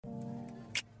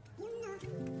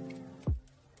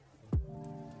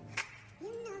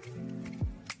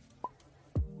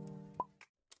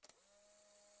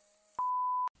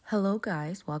Hello,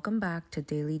 guys. Welcome back to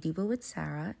Daily Diva with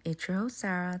Sarah. It's your host,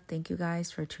 Sarah. Thank you guys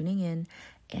for tuning in,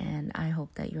 and I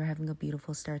hope that you're having a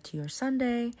beautiful start to your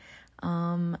Sunday.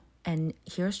 And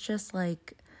here's just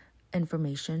like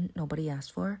information nobody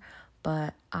asked for,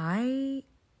 but I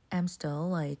am still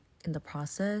like in the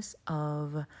process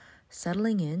of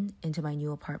settling into my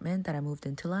new apartment that I moved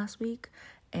into last week.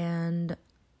 And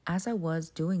as I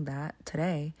was doing that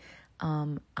today,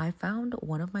 I found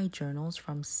one of my journals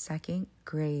from second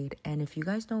grade. And if you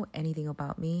guys know anything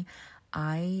about me,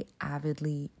 I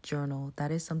avidly journal.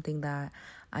 That is something that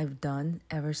I've done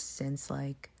ever since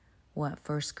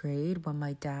first grade, when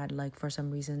my dad, for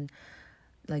some reason,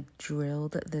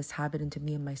 drilled this habit into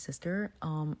me and my sister.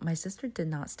 My sister did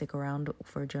not stick around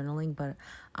for journaling, but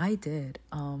I did.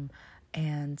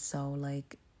 And so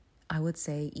I would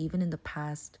say even in the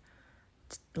past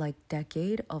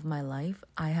decade of my life,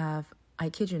 I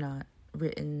kid you not,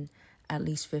 written at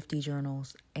least 50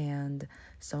 journals. And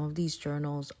some of these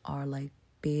journals are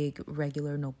big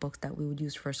regular notebooks that we would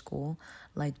use for school,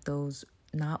 like those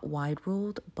not wide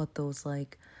ruled, but those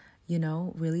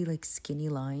really skinny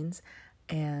lines.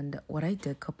 And what I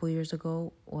did a couple years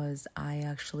ago was I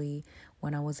actually,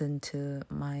 when I was into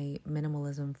my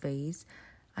minimalism phase,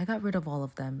 I got rid of all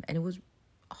of them. And it was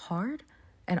hard.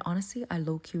 And honestly, I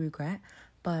low-key regret,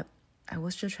 but I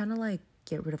was just trying to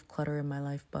get rid of clutter in my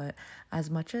life. But as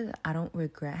much as I don't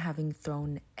regret having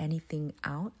thrown anything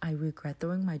out, I regret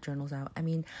throwing my journals out. I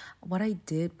mean, what I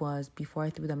did was, before I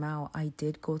threw them out, I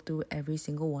did go through every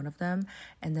single one of them.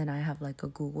 And then I have a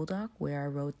Google Doc where I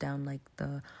wrote down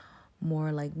the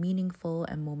more meaningful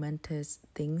and momentous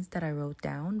things that I wrote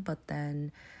down. But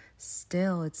then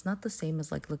still, it's not the same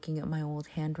as looking at my old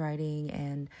handwriting.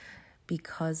 And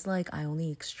because I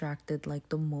only extracted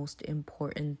the most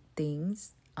important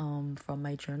things from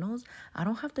my journals, I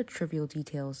don't have the trivial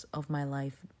details of my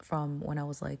life from when I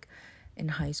was in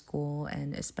high school,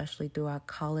 and especially throughout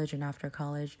college and after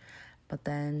college. But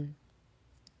then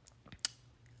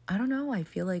I don't know, I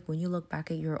feel when you look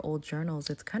back at your old journals,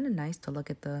 it's kind of nice to look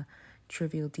at the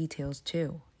trivial details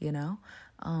too, you know?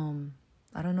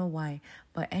 I don't know why.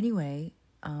 But anyway,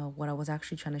 what I was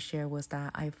actually trying to share was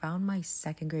that I found my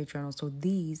second grade journal. So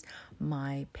these,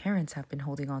 my parents have been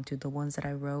holding on to, the ones that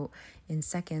I wrote in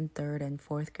second, third, and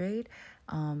fourth grade.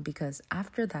 Because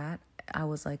after that, I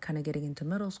was kind of getting into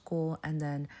middle school, and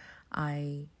then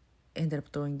I ended up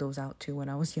throwing those out too when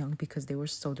I was young because they were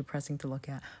so depressing to look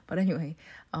at. But anyway,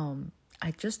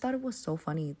 I just thought it was so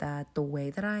funny that the way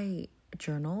that I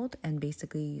journaled and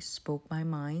basically spoke my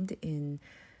mind in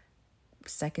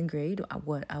second grade,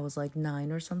 what I was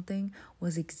 9 or something,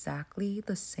 was exactly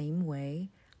the same way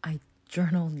I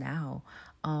journal now.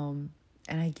 And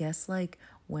I guess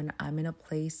when I'm in a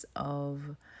place of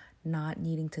not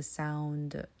needing to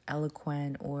sound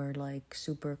eloquent or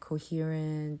super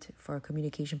coherent for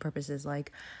communication purposes,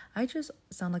 I just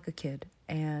sound like a kid.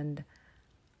 And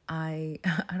I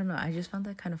don't know, I just found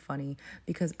that kind of funny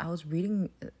because I was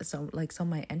reading some of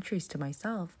my entries to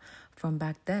myself from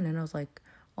back then, and I was like,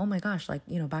 oh my gosh,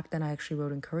 back then I actually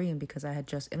wrote in Korean because I had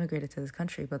just immigrated to this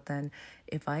country. But then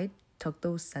if I took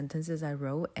those sentences I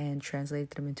wrote and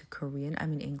translated them into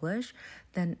English,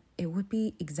 then it would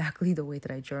be exactly the way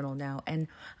that I journal now. And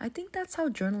I think that's how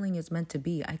journaling is meant to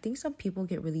be. I think some people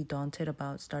get really daunted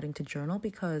about starting to journal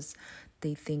because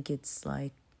they think it's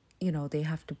they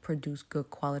have to produce good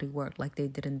quality work like they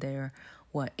did in their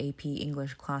AP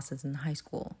English classes in high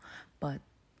school. But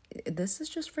this is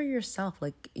just for yourself.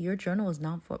 Your journal is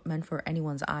not meant for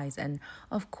anyone's eyes. And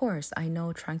of course, I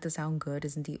know trying to sound good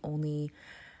isn't the only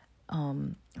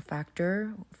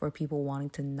factor for people wanting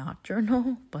to not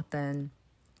journal. But then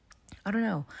I don't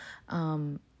know,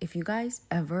 if you guys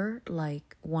ever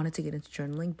wanted to get into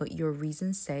journaling but your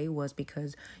reason was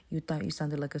because you thought you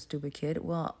sounded like a stupid kid,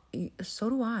 well, so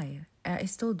do I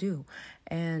still do.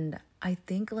 And I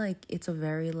think it's a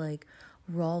very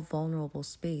raw, vulnerable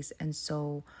space. And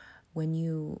so when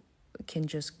you can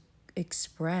just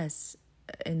express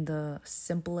in the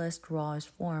simplest, rawest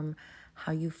form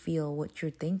how you feel, what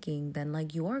you're thinking, then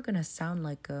you are gonna sound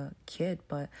like a kid.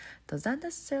 But does that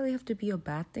necessarily have to be a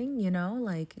bad thing?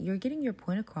 You're getting your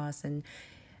point across. And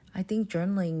I think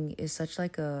journaling is such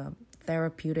a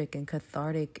therapeutic and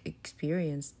cathartic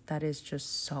experience that is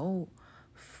just so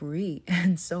free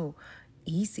and so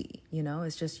easy.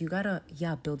 It's just, you gotta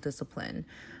build discipline.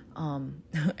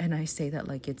 And I say that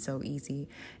it's so easy,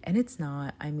 and it's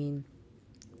not. I mean,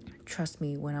 trust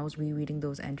me, when I was rereading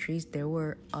those entries, there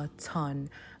were a ton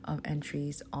of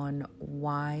entries on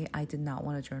why I did not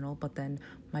want to journal. But then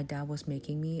my dad was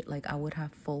making me, I would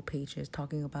have full pages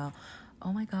talking about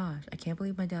oh my gosh, I can't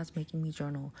believe my dad's making me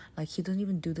journal. Like, he doesn't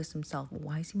even do this himself.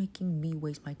 Why is he making me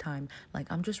waste my time?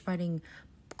 Like, I'm just writing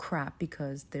crap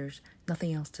because there's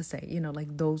nothing else to say.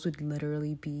 Like, those would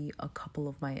literally be a couple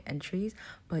of my entries.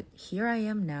 But here I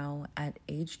am now at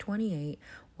age 28,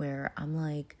 where I'm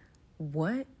like,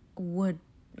 what would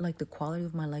like the quality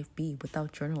of my life be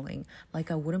without journaling?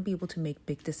 Like, I wouldn't be able to make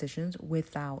big decisions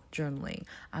without journaling.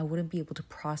 I wouldn't be able to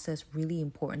process really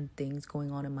important things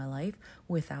going on in my life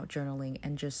without journaling.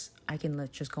 And just I can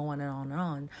just go on and on and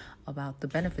on about the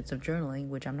benefits of journaling,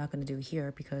 which I'm not going to do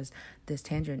here because this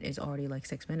tangent is already like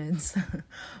 6 minutes.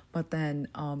 But then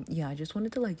I just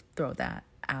wanted to like throw that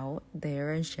out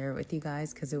there and share it with you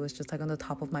guys because it was just like on the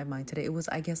top of my mind today. It was,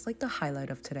 I guess, like the highlight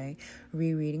of today,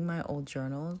 rereading my old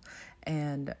journals,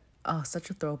 and such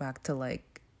a throwback to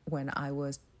like when I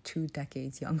was 2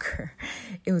 decades younger.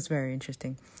 It was very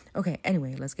interesting. Okay,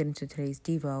 anyway, let's get into today's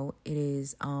Devo. It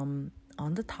is on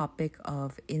the topic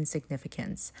of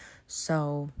insignificance.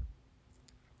 So,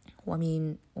 what do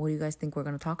you guys think we're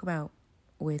going to talk about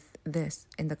with this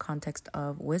in the context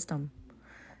of wisdom?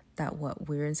 That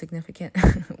we're insignificant?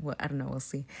 Well, I don't know, we'll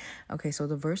see. Okay, so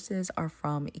the verses are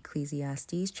from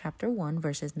Ecclesiastes chapter 1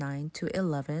 verses 9 to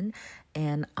 11,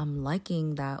 and I'm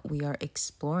liking that we are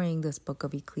exploring this book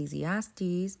of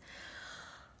Ecclesiastes.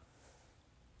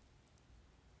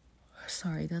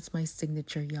 Sorry, that's my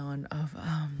signature yawn of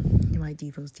my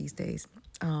devos these days.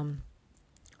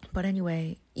 But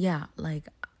anyway, yeah, like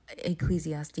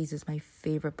Ecclesiastes is my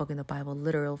favorite book in the Bible,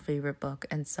 literal favorite book.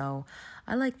 And so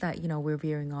I like that, we're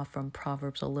veering off from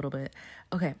Proverbs a little bit.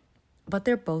 Okay, but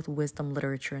they're both wisdom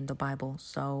literature in the Bible.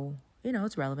 So,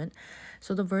 it's relevant.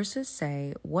 So the verses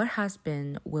say, what has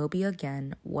been will be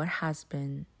again. What has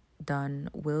been done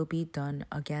will be done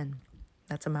again.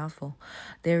 That's a mouthful.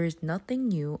 There is nothing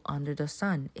new under the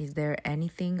sun. Is there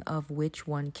anything of which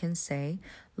one can say,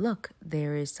 look,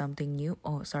 there is something new?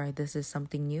 Oh, sorry, this is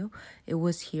something new. It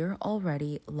was here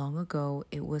already long ago.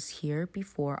 It was here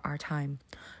before our time.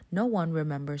 No one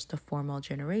remembers the former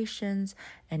generations,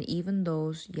 and even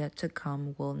those yet to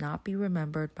come will not be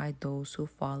remembered by those who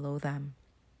follow them.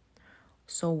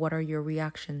 So what are your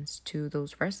reactions to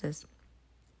those verses?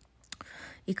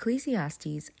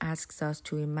 Ecclesiastes asks us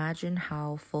to imagine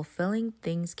how fulfilling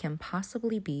things can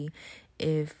possibly be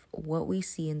if what we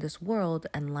see in this world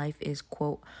and life is,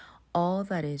 quote, all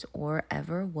that is or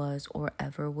ever was or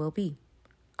ever will be,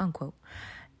 unquote.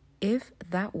 If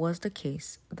that was the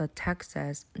case, the text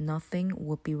says nothing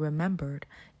would be remembered.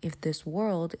 If this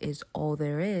world is all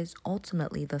there is,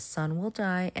 ultimately the sun will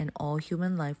die and all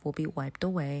human life will be wiped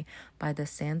away by the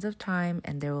sands of time,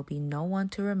 and there will be no one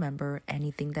to remember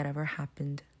anything that ever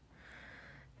happened.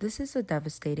 This is a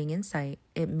devastating insight.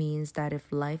 It means that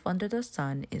if life under the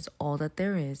sun is all that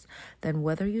there is, then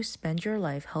whether you spend your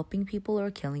life helping people or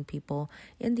killing people,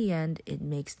 in the end, it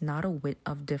makes not a whit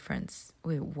of difference.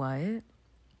 Wait, what?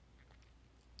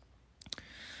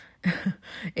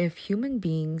 If human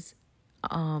beings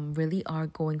really are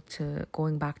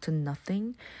going back to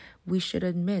nothing, we should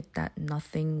admit that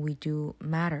nothing we do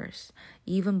matters.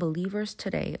 Even believers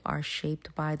today are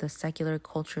shaped by the secular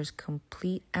culture's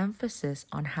complete emphasis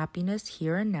on happiness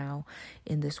here and now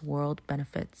in this world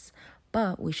benefits.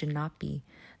 But we should not be.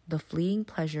 The fleeting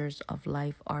pleasures of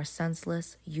life are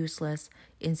senseless, useless,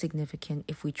 insignificant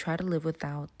if we try to live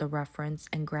without the reverence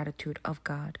and gratitude of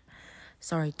God.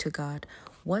 Sorry, to God.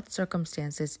 What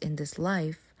circumstances in this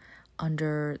life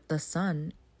under the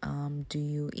sun do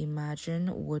you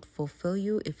imagine would fulfill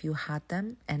you if you had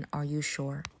them, and are you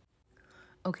sure?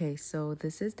 Okay, so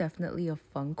this is definitely a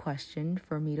fun question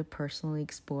for me to personally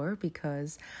explore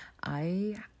because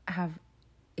I have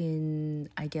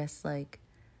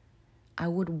I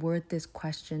would word this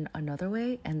question another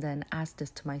way and then ask this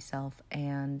to myself,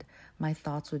 and my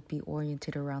thoughts would be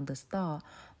oriented around this thought.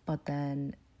 But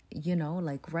then,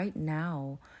 like right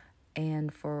now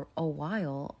and for a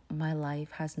while, my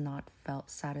life has not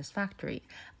felt satisfactory.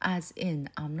 As in,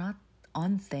 I'm not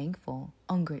ungrateful,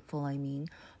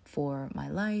 for my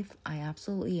life. I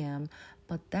absolutely am.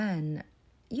 But then,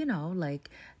 like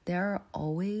there are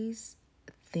always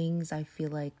things I feel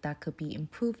like that could be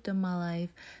improved in my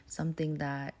life, something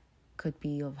that could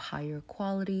be of higher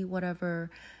quality,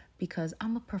 whatever, because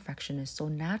I'm a perfectionist. So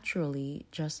naturally,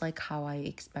 just like how I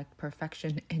expect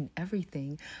perfection in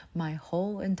everything, my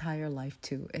whole entire life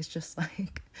too is just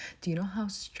like, do you know how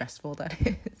stressful that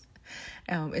is?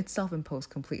 It's self-imposed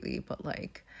completely, but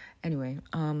like, anyway,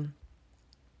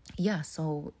 yeah,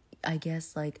 so I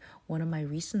guess like one of my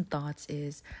recent thoughts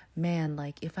is, man,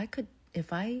 like if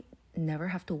I never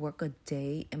have to work a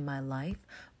day in my life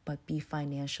but be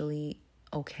financially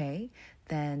okay,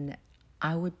 then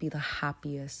I would be the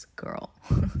happiest girl.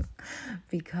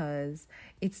 Because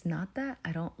it's not that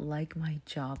I don't like my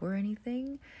job or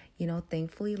anything.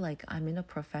 Thankfully, like, I'm in a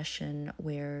profession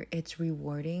where it's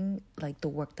rewarding, like, the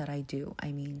work that I do.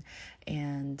 I mean,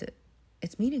 and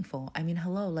it's meaningful. I mean,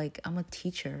 hello, like, I'm a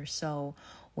teacher. So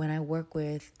when I work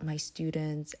with my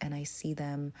students and I see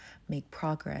them make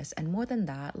progress, and more than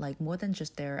that, like, more than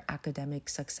just their academic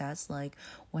success, like,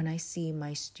 when I see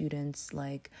my students,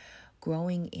 like,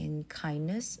 growing in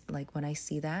kindness, like, when I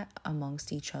see that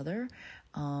amongst each other,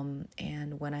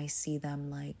 and when I see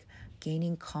them, like,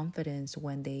 gaining confidence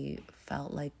when they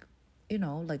felt like,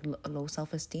 like, low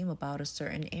self-esteem about a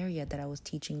certain area that I was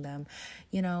teaching them,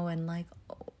 and, like,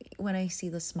 when I see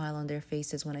the smile on their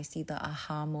faces, when I see the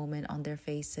aha moment on their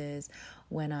faces,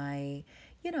 when I,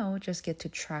 just get to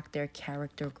track their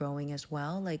character growing as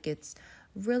well, like, it's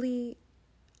really,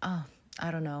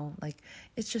 I don't know, like,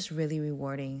 it's just really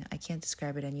rewarding. I can't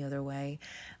describe it any other way.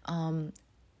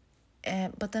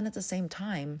 But then at the same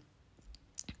time,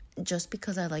 just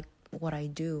because I like what I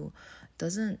do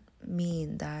doesn't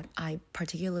mean that I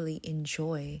particularly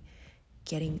enjoy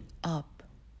getting up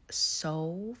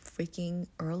so freaking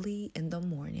early in the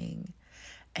morning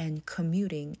and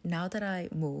commuting. Now that I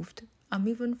moved, I'm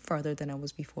even further than I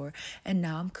was before, and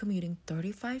now I'm commuting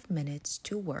 35 minutes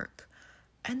to work.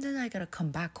 And then I gotta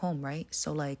come back home, right?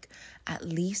 So, like, at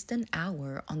least an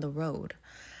hour on the road.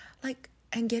 Like,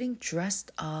 and getting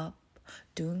dressed up,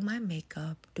 doing my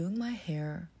makeup, doing my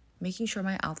hair, making sure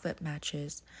my outfit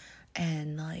matches,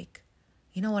 and, like,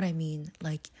 you know what I mean?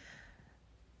 Like,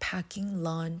 packing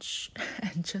lunch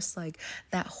and just, like,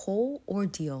 that whole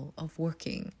ordeal of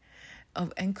working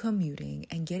and commuting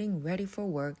and getting ready for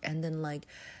work, and then, like,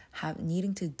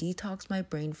 needing to detox my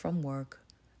brain from work.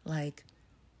 Like,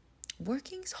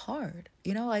 working's hard.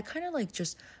 I kind of, like,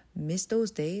 just miss those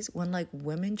days when, like,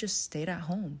 women just stayed at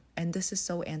home. And this is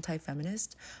so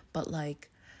anti-feminist, but, like,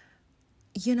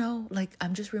 like,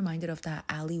 I'm just reminded of that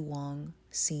Ali Wong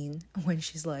scene when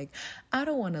she's like, I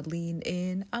don't want to lean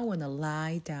in, I want to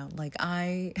lie down. Like,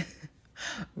 I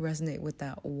resonate with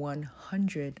that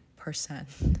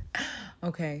 100%.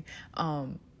 Okay.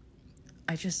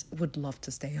 I just would love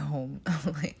to stay home.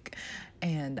 Like,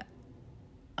 and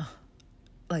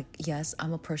like, yes,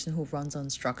 I'm a person who runs on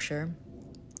structure,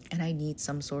 and I need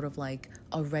some sort of, like,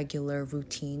 a regular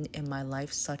routine in my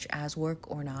life, such as work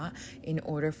or not, in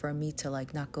order for me to,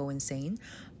 like, not go insane.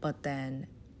 But then,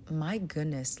 my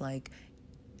goodness, like,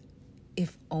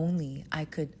 if only I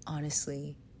could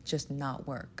honestly just not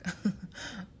work.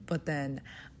 But then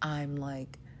I'm,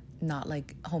 like, not,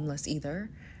 like, homeless either.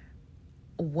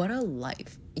 What a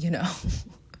life,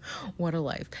 What a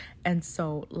life. And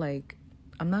so, like,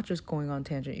 I'm not just going on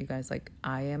tangent, you guys. Like,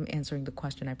 I am answering the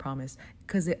question, I promise,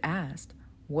 because it asked,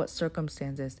 what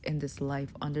circumstances in this life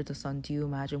under the sun do you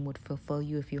imagine would fulfill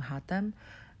you if you had them?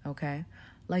 Okay,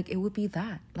 like, it would be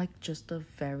that, like, just a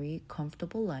very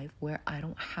comfortable life where I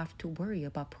don't have to worry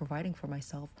about providing for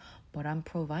myself, but I'm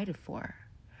provided for.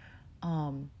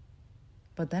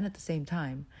 But then at the same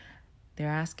time, they're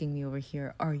asking me over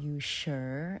here, are you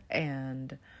sure?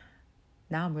 And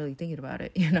now I'm really thinking about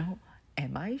it,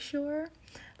 Am I sure?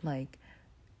 Like,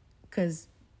 because,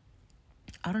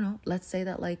 I don't know, let's say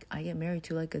that, like, I get married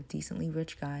to, like, a decently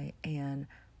rich guy and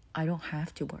I don't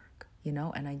have to work,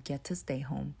 and I get to stay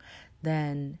home.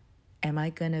 Then am I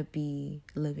going to be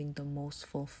living the most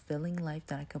fulfilling life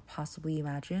that I could possibly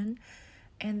imagine?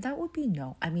 And that would be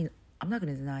no. I mean, I'm not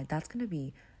going to deny that's going to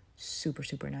be super,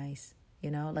 super nice.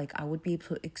 Like, I would be able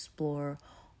to explore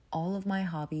all of my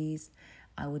hobbies.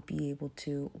 I would be able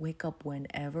to wake up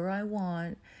whenever I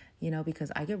want,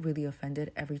 because I get really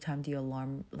offended every time the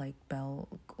alarm, like, bell,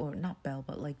 or not bell,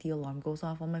 but, like, the alarm goes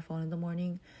off on my phone in the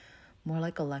morning. More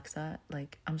like Alexa.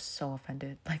 Like, I'm so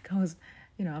offended. Like, I'm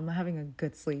not having a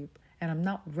good sleep and I'm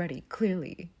not ready,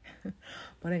 clearly.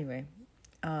 But anyway,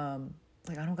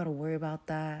 like, I don't got to worry about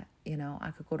that.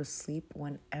 I could go to sleep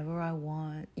whenever I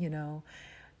want,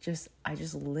 I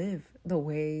just live the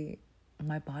way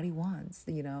my body wants,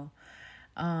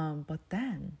 But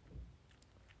then,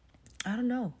 I don't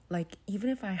know, like, even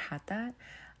if I had that,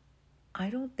 I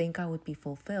don't think I would be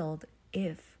fulfilled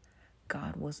if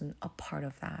God wasn't a part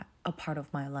of that, a part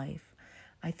of my life.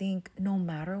 I think no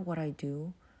matter what I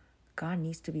do, God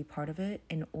needs to be part of it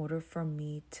in order for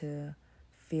me to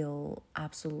feel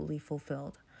absolutely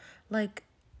fulfilled. Like,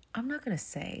 I'm not going to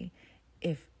say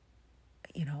if,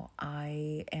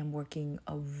 I am working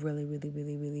a really, really,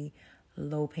 really, really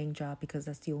low paying job because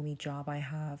that's the only job I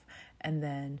have, and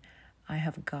then I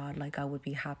have God, like, I would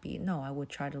be happy. No, I would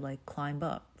try to, like, climb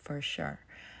up for sure.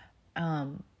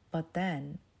 But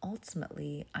then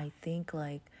ultimately, I think,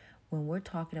 like, when we're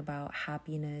talking about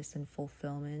happiness and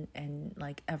fulfillment and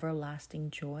like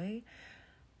everlasting joy,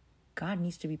 God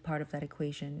needs to be part of that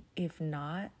equation. If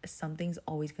not, something's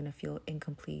always going to feel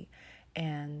incomplete.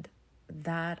 And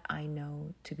that I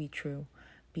know to be true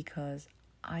because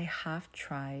I have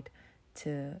tried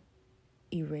to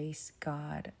erase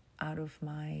God out of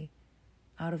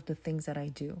the things that I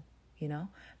do,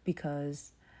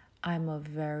 because I'm a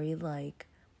very like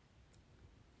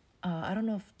I don't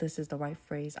know if this is the right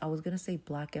phrase. I was gonna say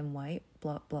black and white,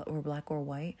 or black or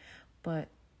white, but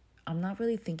I'm not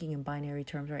really thinking in binary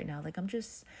terms right now. Like I'm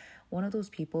just one of those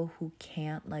people who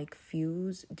can't like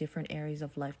fuse different areas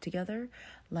of life together.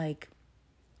 Like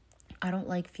I don't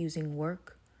like fusing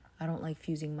work. I don't like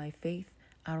fusing my faith.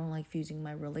 I don't like fusing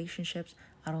my relationships.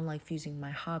 I don't like fusing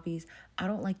my hobbies. I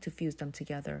don't like to fuse them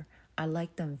together. I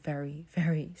like them very,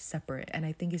 very separate. And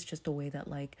I think it's just the way that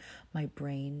like my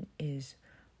brain is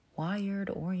wired,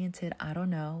 oriented, I don't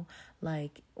know.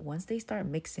 Like once they start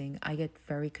mixing, I get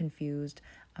very confused.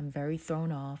 I'm very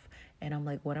thrown off and I'm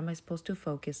like, what am I supposed to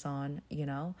focus on?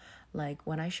 Like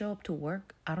when I show up to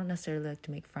work, I don't necessarily like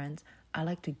to make friends. I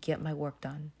like to get my work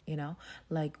done.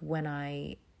 Like when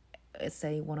I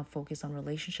say want to focus on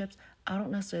relationships, I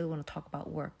don't necessarily want to talk about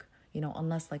work.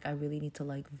 Unless like I really need to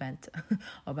like vent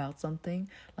about something.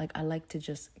 Like I like to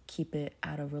just keep it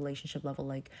at a relationship level,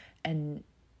 like, and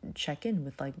check in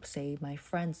with like say my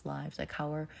friends' lives, like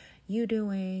how are you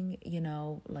doing,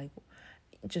 like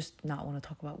just not want to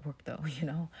talk about work though.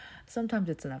 Sometimes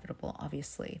it's inevitable,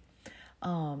 obviously.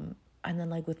 And then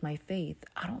like with my faith,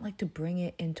 I don't like to bring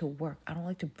it into work. I don't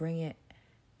like to bring it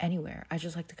anywhere. I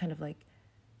just like to kind of like,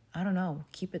 I don't know,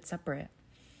 keep it separate.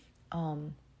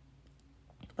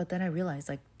 But then I realized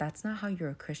like that's not how you're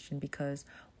a Christian, because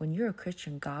when you're a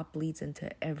Christian, God bleeds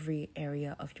into every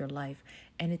area of your life.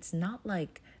 And it's not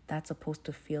like that's supposed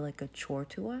to feel like a chore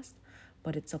to us,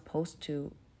 but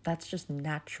that's just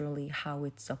naturally how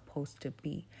it's supposed to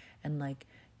be. And like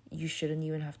you shouldn't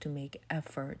even have to make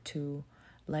effort to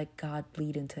let God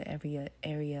bleed into every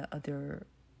area of your,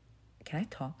 can I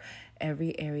talk?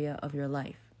 Every area of your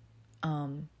life.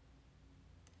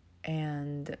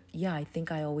 And yeah, I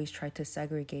think I always try to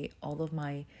segregate all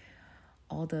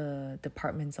the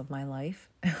departments of my life,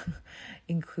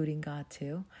 including God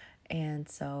too. And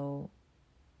so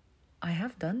I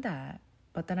have done that.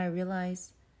 But then I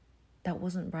realized that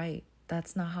wasn't right.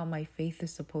 That's not how my faith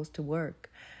is supposed to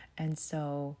work. And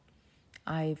so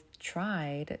I've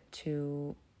tried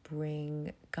to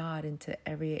bring God into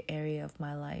every area of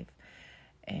my life.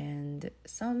 And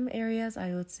some areas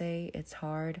I would say it's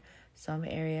hard. Some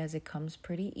areas it comes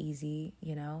pretty easy,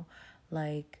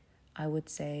 like I would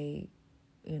say,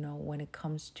 when it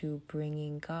comes to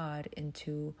bringing God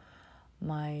into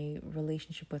my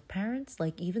relationship with parents,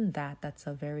 like even that's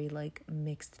a very like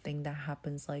mixed thing that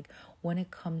happens. Like when it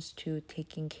comes to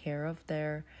taking care of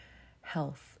their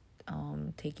health,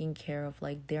 taking care of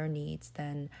like their needs,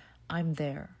 then I'm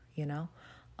there.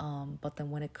 But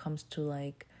then when it comes to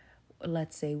like,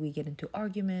 let's say we get into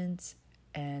arguments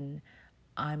and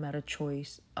I'm at a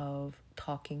choice of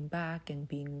talking back and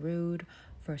being rude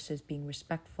versus being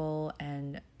respectful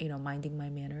and, minding my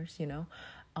manners,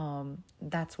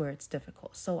 that's where it's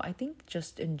difficult. So I think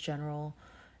just in general,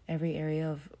 every area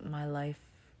of my life,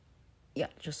 yeah,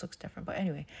 just looks different. But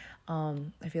anyway,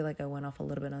 I feel like I went off a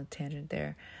little bit on a tangent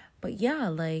there. But yeah,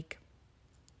 like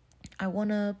I want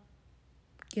to,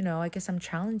 I guess I'm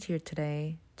challenged here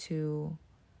today to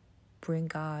bring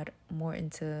God more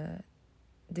into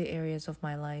the areas of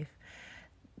my life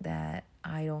that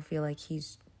I don't feel like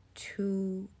he's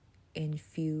too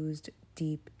infused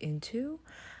deep into.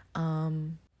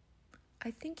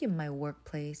 I think in my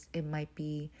workplace, it might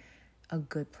be a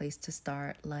good place to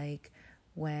start. Like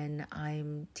when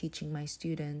I'm teaching my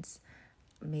students,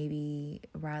 maybe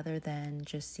rather than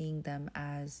just seeing them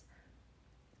as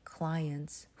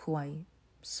clients who I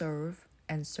serve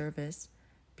and service,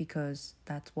 because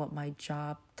that's what my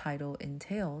job title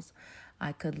entails,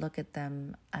 I could look at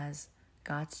them as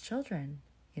God's children.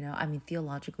 I mean,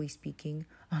 theologically speaking,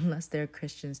 unless they're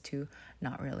Christians too,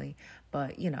 not really.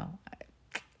 But,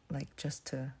 like just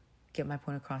to get my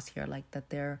point across here, like that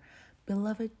they're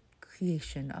beloved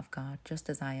creation of God, just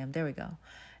as I am. There we go.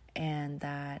 And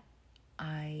that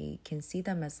I can see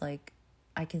them as like,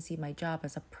 I can see my job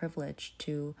as a privilege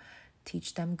to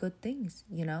teach them good things,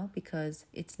 because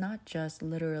it's not just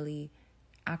literally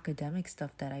academic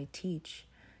stuff that I teach.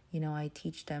 I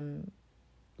teach them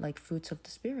like fruits of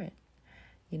the Spirit,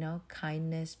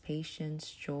 kindness,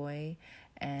 patience, joy,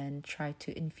 and try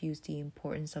to infuse the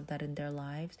importance of that in their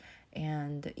lives.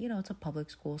 And, it's a public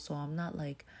school, so I'm not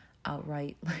like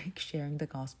outright like sharing the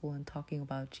gospel and talking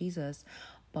about Jesus,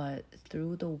 but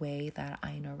through the way that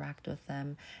I interact with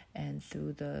them and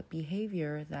through the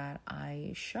behavior that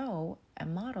I show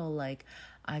and model, like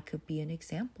I could be an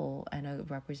example and a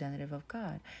representative of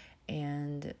God.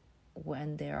 And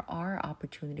when there are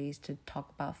opportunities to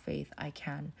talk about faith, I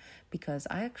can, because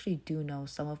I actually do know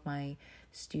some of my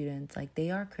students, like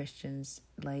they are Christians.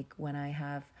 Like when I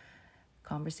have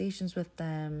conversations with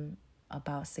them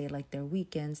about, say, like their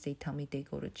weekends, they tell me they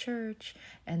go to church.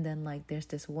 And then like there's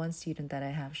this one student that I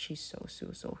have, she's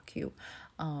so cute.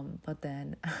 But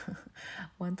then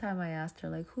one time I asked her,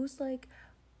 like,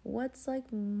 what's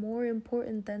like more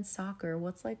important than soccer?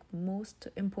 What's like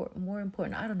more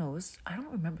important? I don't know. I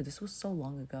don't remember. This was so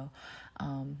long ago.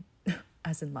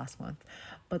 As in last month.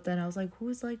 But then I was like, who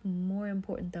is like more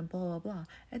important than blah blah blah?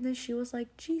 And then she was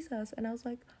like, Jesus. And I was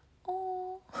like,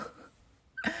 oh.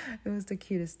 It was the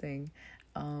cutest thing.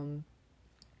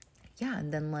 Yeah,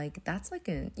 and then like that's like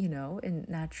a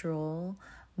natural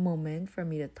moment for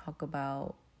me to talk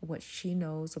about what she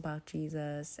knows about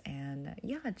Jesus, and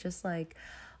yeah, just like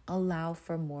allow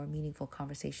for more meaningful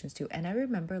conversations too. And I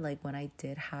remember like when I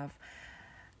did have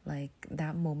like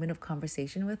that moment of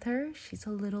conversation with her, she's a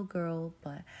little girl,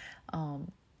 but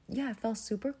yeah, it felt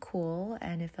super cool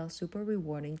and it felt super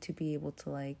rewarding to be able to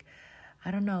like,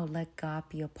 I don't know, let God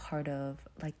be a part of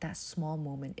like that small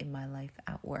moment in my life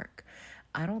at work.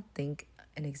 I don't think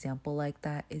an example like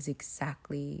that is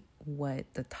exactly what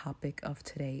the topic of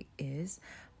today is,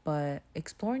 but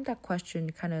exploring that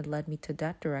question kind of led me to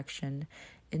that direction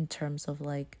in terms of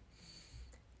like,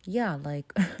 yeah,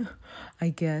 like I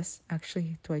guess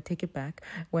actually, do I take it back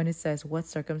when it says what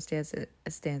circumstances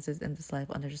in this life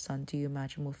under the sun do you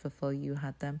imagine will fulfill you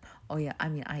had them? Oh yeah, I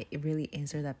mean, I really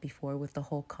answered that before with the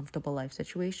whole comfortable life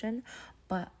situation,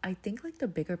 but I think like the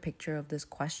bigger picture of this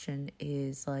question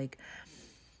is like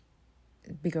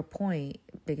biggest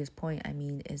point I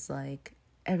mean is like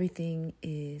everything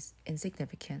is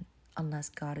insignificant unless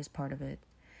God is part of it.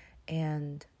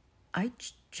 And I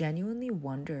genuinely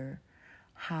wonder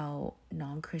how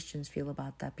non-Christians feel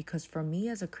about that, because for me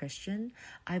as a Christian,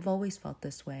 I've always felt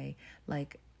this way.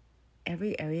 Like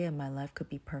every area in my life could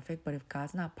be perfect, but if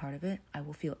God's not part of it, I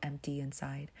will feel empty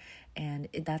inside. And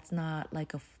that's not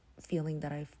like a feeling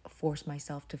that I've forced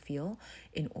myself to feel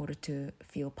in order to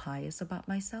feel pious about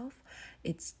myself.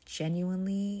 It's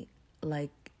genuinely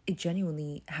like, it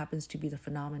genuinely happens to be the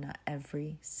phenomena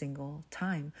every single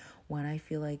time when I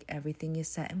feel like everything is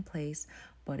set in place,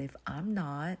 but if I'm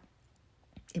not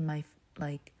in my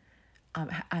like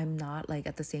I'm not like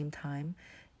at the same time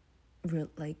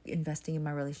like investing in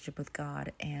my relationship with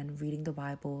God and reading the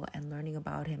Bible and learning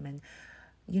about him, and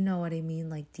you know what I mean,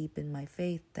 like deep in my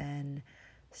faith, then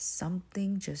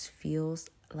something just feels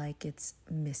like it's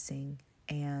missing.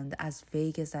 And as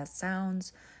vague as that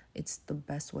sounds, it's the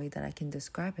best way that I can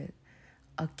describe it.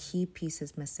 A key piece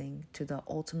is missing to the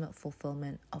ultimate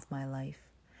fulfillment of my life.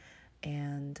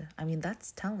 And I mean,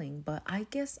 that's telling, but I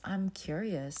guess I'm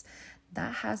curious.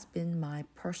 That has been my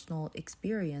personal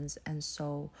experience. And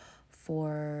so,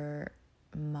 for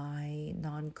my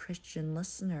non-Christian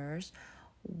listeners,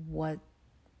 what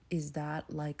is that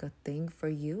like a thing for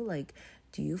you? Like,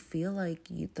 do you feel like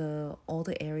all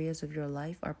the areas of your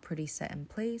life are pretty set in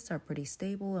place, are pretty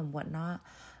stable and whatnot,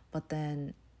 but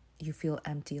then you feel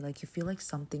empty, like you feel like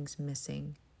something's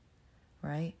missing,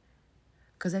 right?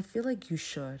 Because I feel like you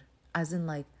should, as in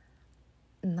like,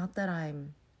 not that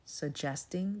I'm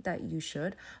suggesting that you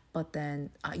should, but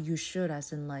then you should,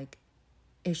 as in like,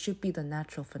 it should be the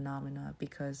natural phenomena,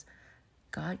 because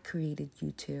God created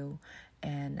you too.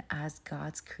 And as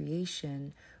God's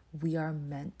creation, we are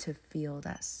meant to feel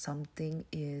that something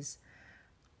is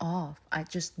off. I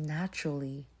just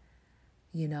naturally,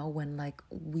 when like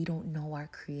we don't know our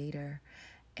creator.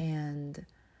 And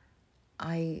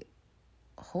I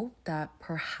hope that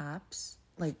perhaps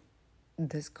like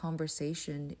this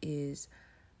conversation is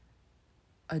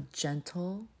a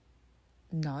gentle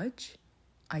nudge,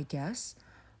 I guess,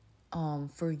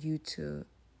 for you to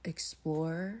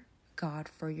explore God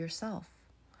for yourself.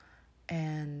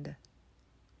 And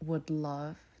would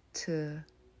love to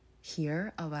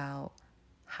hear about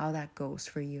how that goes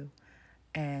for you.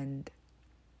 And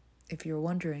if you're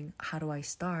wondering, how do I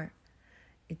start?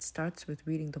 It starts with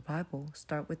reading the Bible.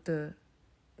 Start with the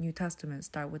New Testament,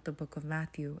 start with the book of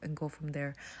Matthew and go from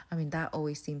there. I mean, that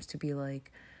always seems to be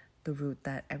like the route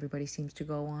that everybody seems to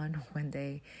go on when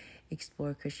they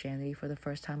explore Christianity for the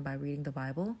first time, by reading the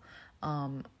Bible.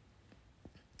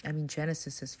 I mean,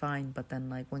 Genesis is fine, but then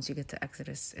like once you get to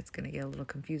Exodus, it's going to get a little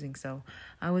confusing. So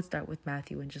I would start with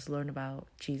Matthew and just learn about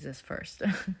Jesus first.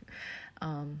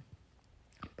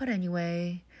 But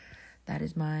anyway, that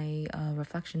is my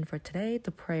reflection for today.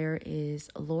 The prayer is,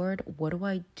 Lord, what do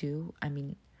I do? I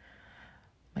mean,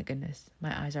 my goodness,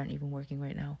 my eyes aren't even working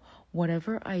right now.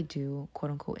 Whatever I do,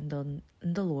 quote unquote, in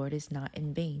the Lord is not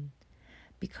in vain.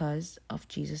 Because of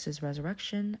Jesus'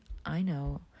 resurrection, I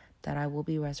know that I will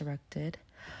be resurrected.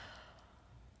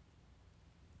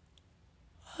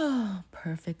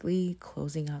 Perfectly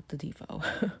closing out the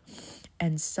Devo.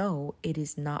 And so it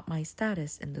is not my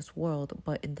status in this world,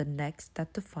 but in the next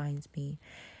that defines me.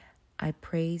 I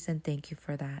praise and thank you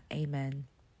for that. Amen.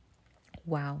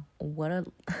 Wow, what a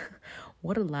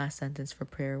what a last sentence for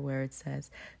prayer where it says,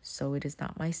 so it is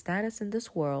not my status in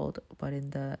this world, but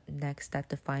in the next that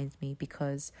defines me.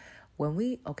 Because when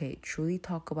we truly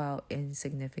talk about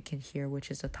insignificant here,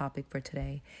 which is the topic for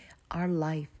today, our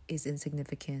life is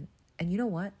insignificant. And you know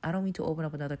what? I don't mean to open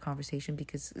up another conversation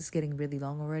because it's getting really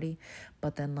long already.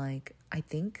 But then I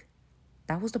think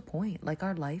that was the point.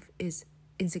 Our life is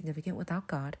insignificant without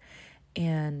God.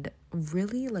 And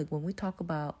really, when we talk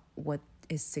about what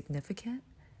is significant,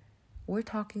 we're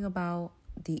talking about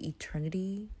the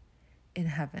eternity in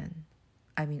heaven.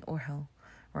 Or hell,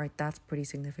 right? That's pretty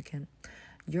significant.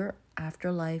 Your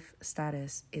afterlife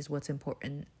status is what's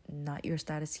important, not your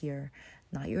status here,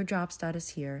 not your job status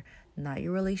here, not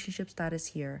your relationship status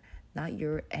here, not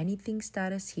your anything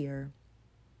status here.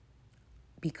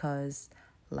 Because,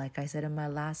 like I said in my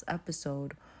last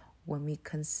episode, when we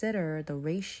consider the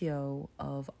ratio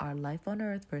of our life on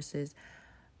earth versus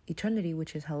eternity,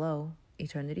 which is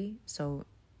eternity, so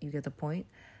you get the point,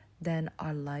 then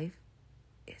our life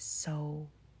is so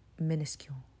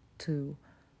minuscule to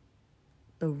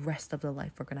the rest of the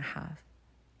life we're going to have,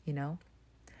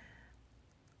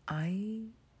 I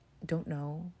don't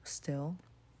know still,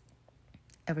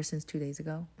 ever since 2 days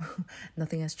ago,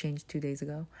 nothing has changed 2 days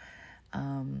ago,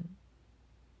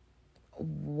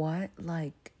 what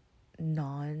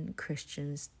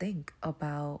non-Christians think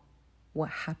about what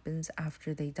happens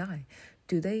after they die.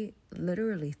 Do they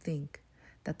literally think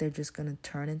that they're just gonna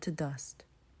turn into dust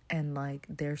and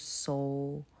their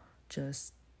soul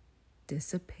just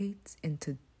dissipates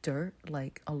into dirt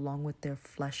along with their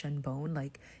flesh and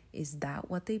bone? Is that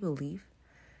what they believe?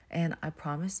 And I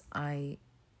promise I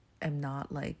am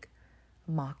not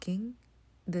mocking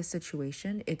this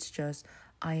situation. It's just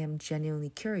I am genuinely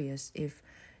curious. If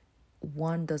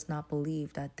one does not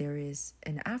believe that there is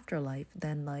an afterlife,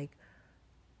 then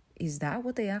is that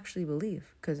what they actually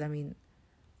believe? Because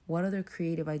what other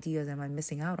creative ideas am I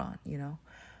missing out on,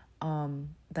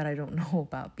 that I don't know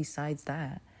about besides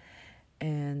that?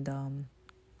 And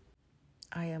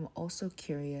I am also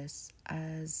curious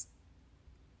as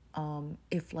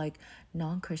if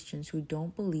non-Christians who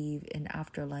don't believe in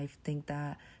afterlife think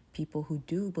that people who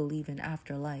do believe in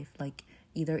afterlife,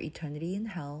 either eternity in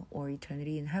hell or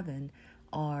eternity in heaven,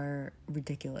 are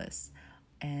ridiculous.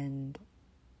 And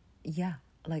yeah,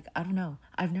 I don't know.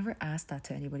 I've never asked that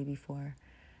to anybody before.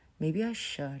 Maybe I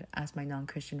should ask my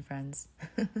non-Christian friends.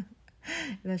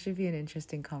 That should be an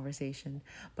interesting conversation.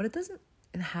 But it doesn't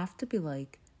have to be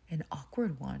an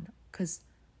awkward one, because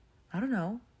I don't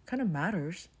know, kind of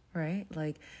matters, right?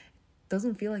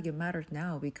 Doesn't feel like it matters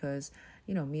now because,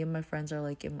 me and my friends are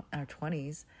in our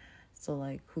 20s.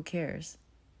 So who cares?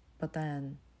 But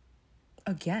then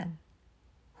again,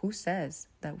 who says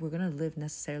that we're going to live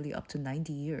necessarily up to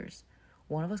 90 years?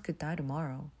 One of us could die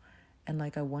tomorrow. And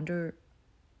I wonder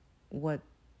what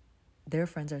their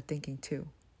friends are thinking too.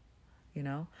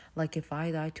 If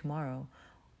I die tomorrow,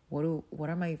 what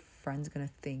are my friends going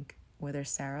to think? Whether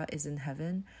Sarah is in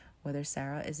heaven, whether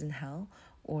Sarah is in hell,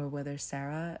 or whether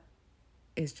Sarah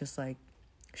is just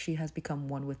she has become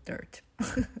one with dirt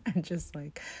and just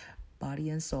body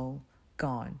and soul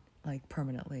gone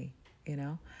permanently,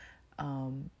 yeah.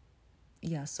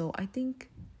 So I think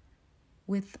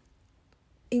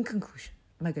in conclusion,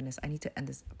 my goodness, I need to end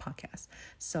this podcast.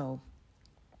 So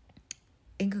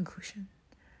in conclusion,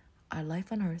 our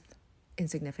life on earth,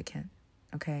 insignificant,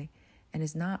 okay? And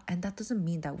that doesn't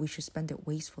mean that we should spend it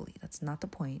wastefully. That's not the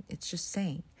point. It's just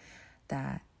saying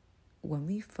that when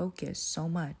we focus so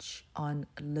much on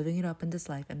living it up in this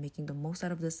life and making the most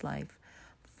out of this life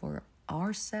for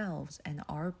ourselves and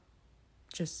our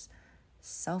just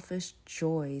selfish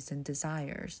joys and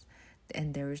desires,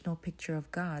 and there is no picture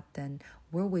of God, then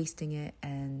we're wasting it.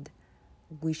 And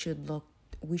we should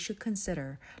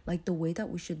consider the way that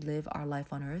we should live our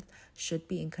life on earth should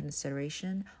be in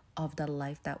consideration of the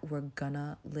life that we're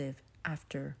gonna live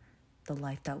after the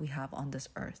life that we have on this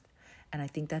earth. And I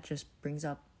think that just brings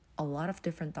up a lot of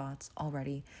different thoughts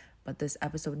already, but this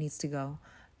episode needs to go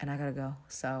and I gotta go.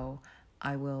 So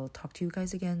I will talk to you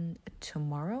guys again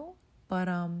tomorrow. But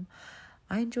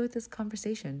I enjoyed this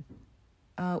conversation.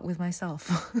 with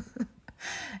myself.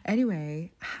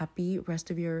 Anyway, happy rest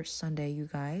of your Sunday, you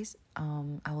guys.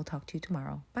 I will talk to you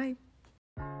tomorrow. Bye.